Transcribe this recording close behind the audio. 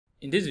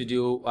In this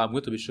video, I'm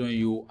going to be showing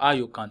you how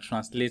you can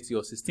translate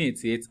your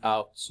 1688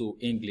 app to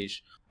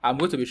English. I'm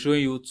going to be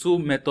showing you two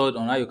methods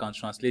on how you can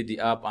translate the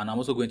app, and I'm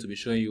also going to be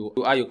showing you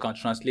how you can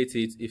translate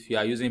it if you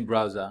are using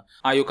browser.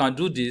 And you can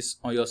do this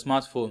on your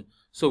smartphone.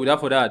 So without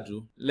further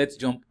ado, let's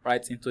jump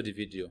right into the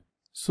video.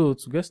 So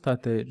to get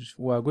started,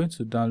 we are going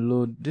to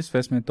download this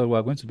first method. We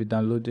are going to be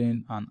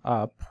downloading an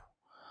app,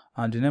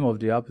 and the name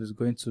of the app is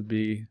going to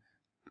be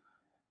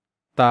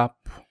Tap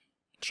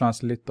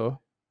Translator.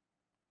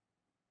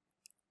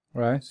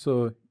 Right,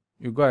 so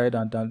you go ahead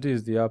and download. This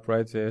is the app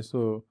right here.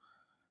 So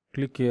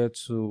click here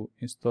to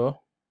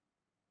install.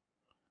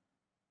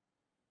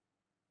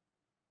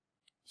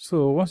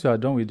 So once you are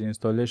done with the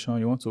installation,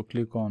 you want to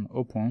click on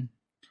open.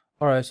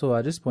 Alright, so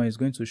at this point it's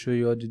going to show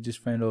you all the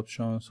different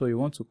options. So you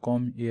want to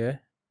come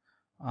here,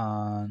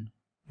 and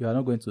you are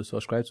not going to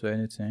subscribe to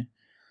anything.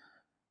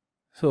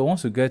 So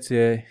once you get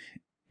here,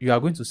 you are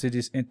going to see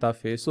this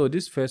interface. So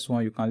this first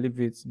one, you can leave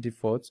it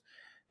default.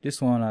 This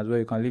one as well,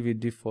 you can leave it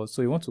default.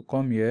 So you want to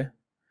come here,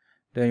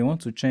 then you want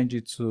to change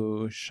it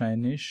to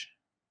Chinese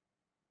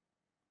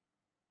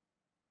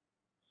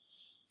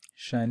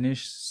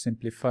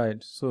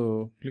simplified.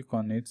 So click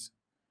on it.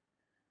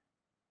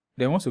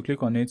 Then once you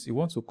click on it, you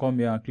want to come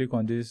here and click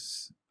on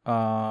this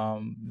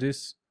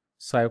this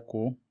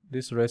circle,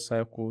 this red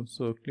circle.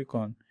 So click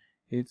on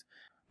it.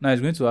 Now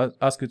it's going to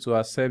ask you to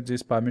accept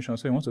this permission.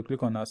 So you want to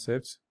click on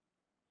accept.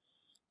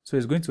 So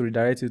it's going to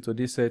redirect you to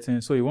this setting.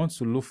 So you want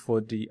to look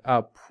for the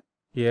app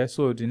here.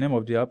 So the name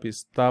of the app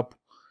is Tap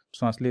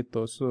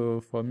Translator.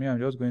 So for me, I'm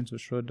just going to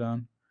scroll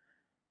down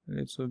a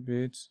little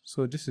bit.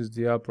 So this is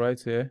the app right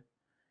here.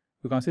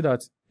 You can see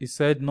that it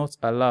said not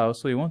allow.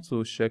 So you want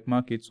to check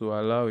mark it to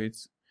allow it.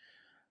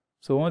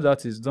 So once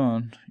that is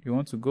done, you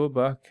want to go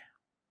back.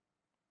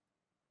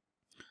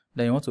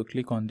 Then you want to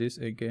click on this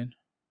again.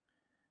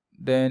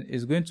 Then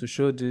it's going to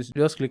show this.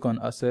 Just click on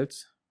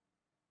accept.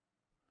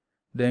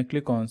 Then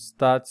click on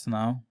start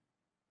now.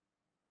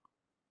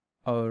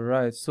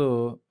 Alright,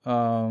 so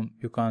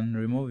you can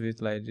remove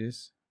it like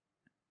this.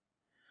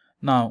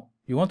 Now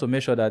you want to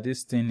make sure that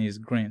this thing is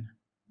green,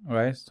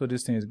 right? So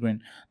this thing is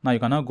green. Now you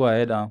can now go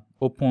ahead and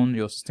open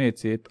your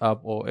 1688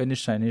 app or any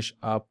Chinese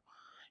app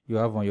you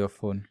have on your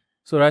phone.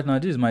 So right now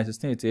this is my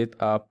 1688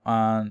 app,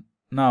 and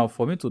now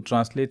for me to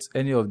translate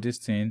any of this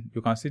thing,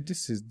 you can see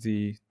this is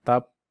the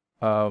Tap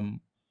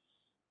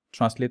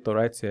Translator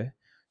right here.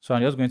 So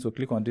I'm just going to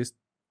click on this.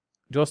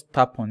 Just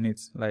tap on it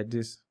like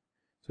this.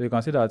 So you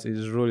can see that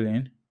it's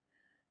rolling.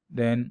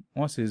 Then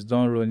once it's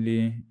done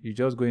rolling, you're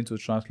just going to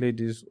translate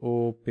this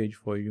whole page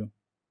for you.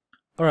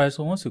 Alright,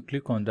 so once you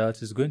click on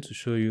that, it's going to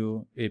show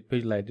you a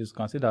page like this. You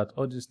can see that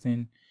all this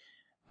thing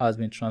has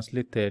been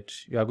translated.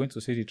 You are going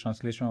to see the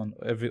translation on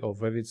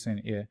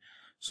everything here.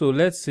 So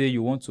let's say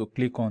you want to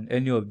click on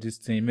any of these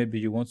things.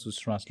 Maybe you want to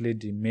translate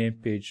the main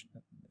page.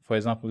 For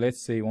example,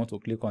 let's say you want to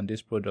click on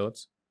this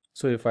product.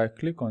 So if I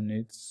click on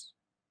it,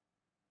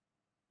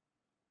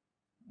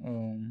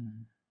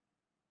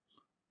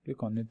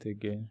 click on it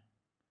again.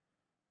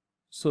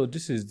 So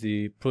this is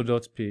the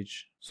product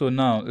page. So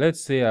now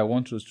let's say I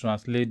want to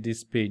translate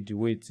this page the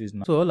way it is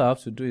now. So all I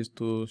have to do is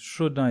to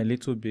scroll down a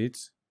little bit,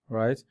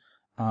 right,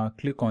 and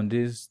click on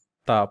this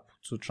tab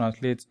to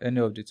translate any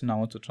of the thing I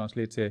want to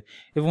translate here.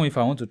 Even if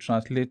I want to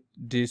translate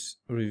this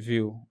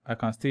review, I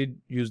can still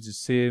use the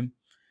same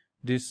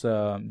this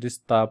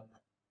tab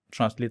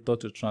translator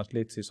to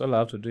translate it. So all I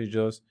have to do is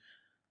just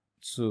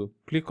to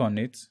click on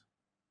it,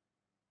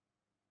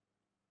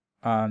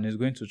 and it's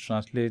going to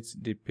translate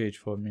the page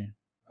for me.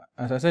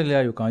 As I said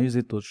earlier, you can use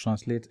it to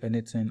translate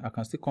anything. I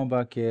can still come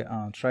back here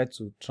and try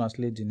to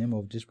translate the name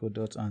of this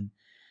product and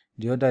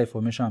the other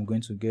information I'm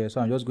going to get.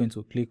 So I'm just going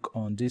to click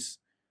on this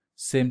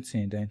same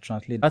thing, then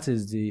translate. That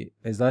is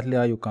exactly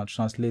how you can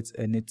translate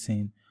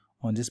anything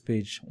on this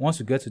page. Once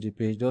you get to the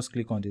page, just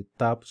click on the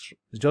tab,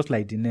 just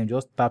like the name,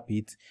 just tap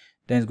it.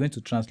 Then it's going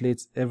to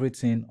translate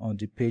everything on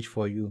the page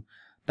for you.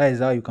 That is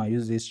how you can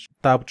use this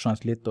Tap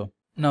Translator.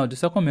 Now, the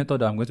second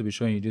method I'm going to be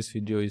showing you in this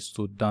video is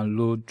to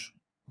download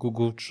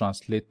Google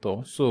Translator.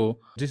 So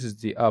this is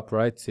the app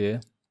right here.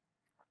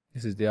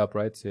 This is the app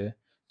right here.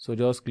 So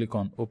just click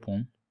on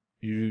open.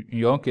 In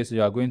your own case,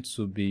 you are going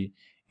to be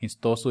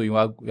installed. So you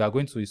are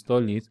going to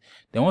install it.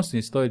 Then once you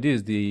install it, this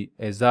is the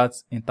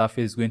exact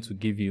interface it's going to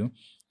give you.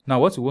 Now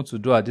what you want to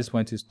do at this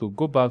point is to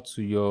go back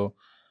to your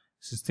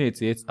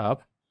 1688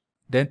 app.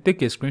 Then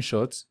take a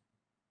screenshot.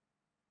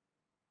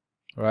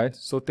 Right.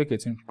 So take a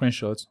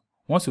screenshot.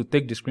 Once you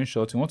take the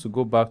screenshot, you want to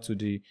go back to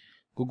the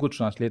Google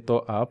Translator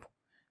app.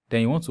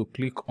 Then you want to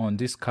click on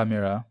this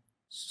camera.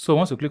 So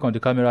once you click on the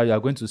camera, you are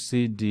going to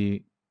see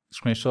the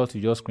screenshot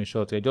you just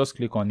screenshot. You just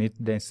click on it,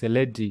 then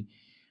select the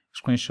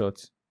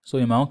screenshot. So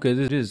in my own case,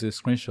 this is the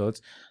screenshot.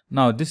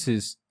 Now this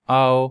is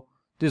what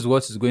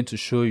it's going to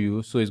show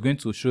you. So it's going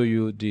to show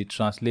you the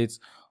translate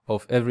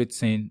of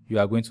everything you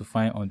are going to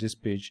find on this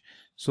page.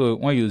 So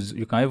when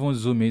you can even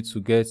zoom it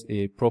to get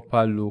a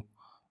proper look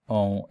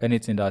on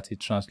anything that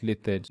it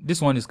translated.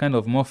 This one is kind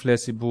of more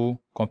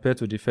flexible compared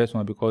to the first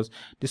one, because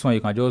this one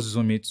you can just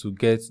zoom it to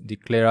get the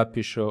clearer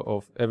picture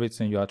of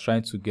everything you are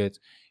trying to get.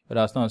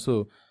 Understand?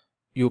 So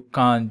you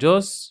can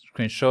just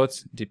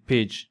screenshot the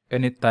page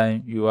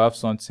anytime you have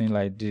something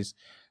like this.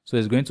 So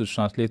it's going to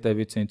translate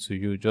everything to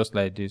you just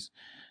like this.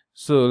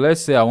 So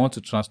let's say I want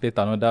to translate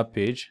another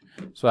page.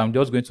 So I'm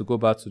just going to go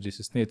back to the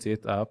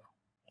 1688 app.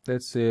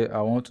 Let's say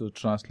I want to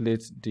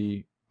translate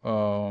the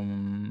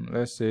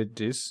let's say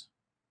this.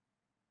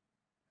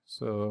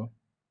 So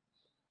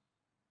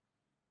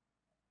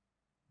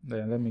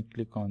then let me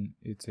click on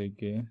it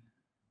again.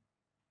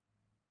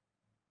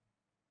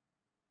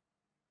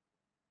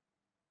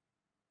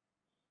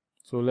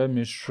 So let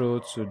me show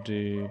to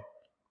the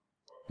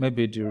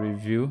maybe the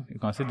review. You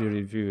can see the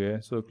review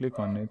here. So click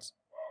on it.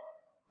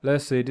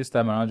 Let's say this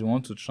time around you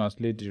want to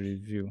translate the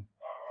review.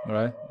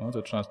 Right? I want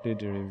to translate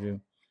the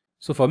review.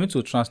 So for me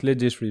to translate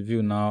this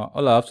review now,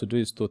 all I have to do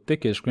is to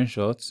take a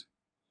screenshot.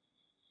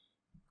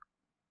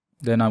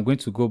 Then I'm going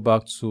to go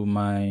back to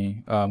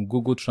my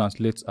Google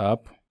Translate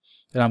app.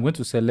 Then I'm going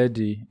to select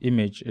the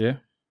image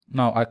here.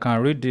 Now I can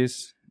read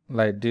this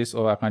like this,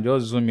 or I can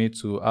just zoom it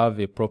to have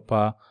a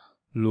proper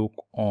look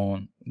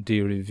on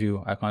the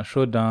review. I can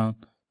scroll down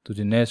to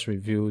the next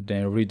review,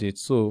 then read it.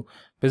 So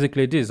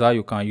basically this is how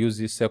you can use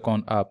this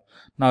second app.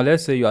 Now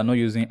let's say you are not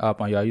using app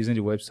and you are using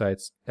the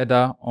website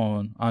either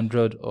on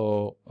Android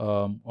or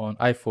on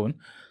iPhone.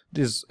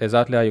 This is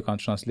exactly how you can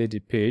translate the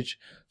page.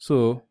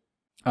 So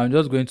I'm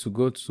just going to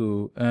go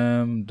to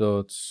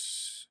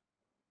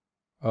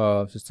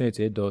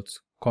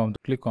𝐕1688.com,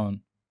 click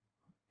on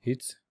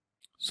it.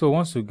 So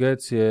once you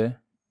get here,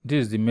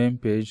 this is the main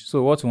page.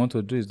 So what you want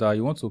to do is that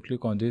you want to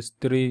click on this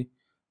 3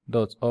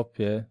 dots up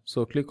here.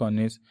 So click on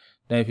it.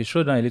 Then if you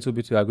scroll down a little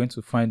bit, you are going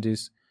to find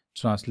this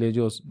translate.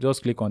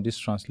 Just click on this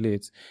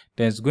translate.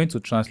 Then it's going to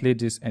translate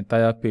this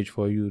entire page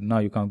for you. Now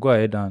you can go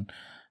ahead and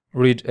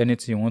read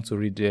anything you want to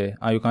read there,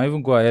 and you can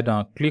even go ahead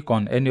and click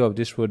on any of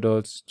these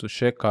products to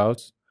check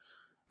out.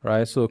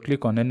 Right, so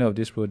click on any of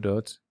these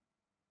products.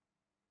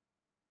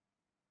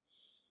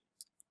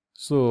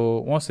 So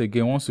once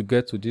again, once you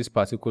get to this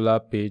particular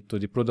page, to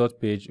the product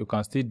page, you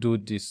can still do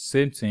the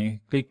same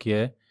thing. Click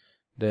here,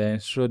 then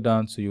scroll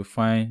down till you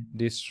find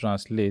this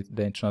translate,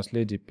 then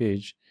translate the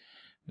page.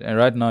 And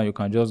right now you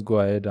can just go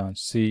ahead and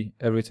see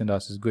everything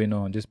that is going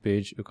on this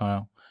page. You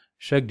can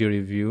check the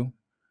review.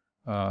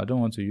 I don't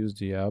want to use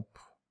the app.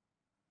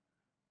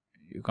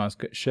 You can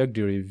check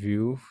the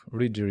review,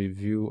 read the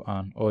review,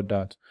 and all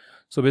that.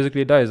 So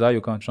basically that is how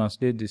you can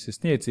translate the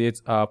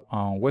 1688 app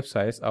on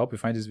websites. I hope you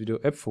find this video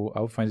helpful. I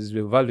hope you find this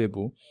video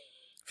valuable.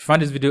 If you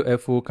find this video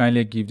helpful,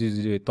 kindly give this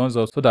video a thumbs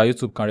up so that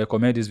YouTube can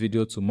recommend this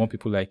video to more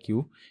people like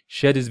you.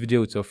 Share this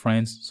video with your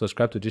friends,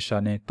 subscribe to this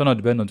channel, turn on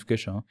the bell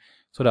notification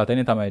so that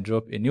anytime I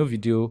drop a new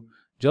video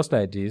just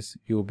like this,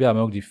 you will be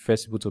among the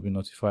first people to be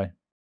notified.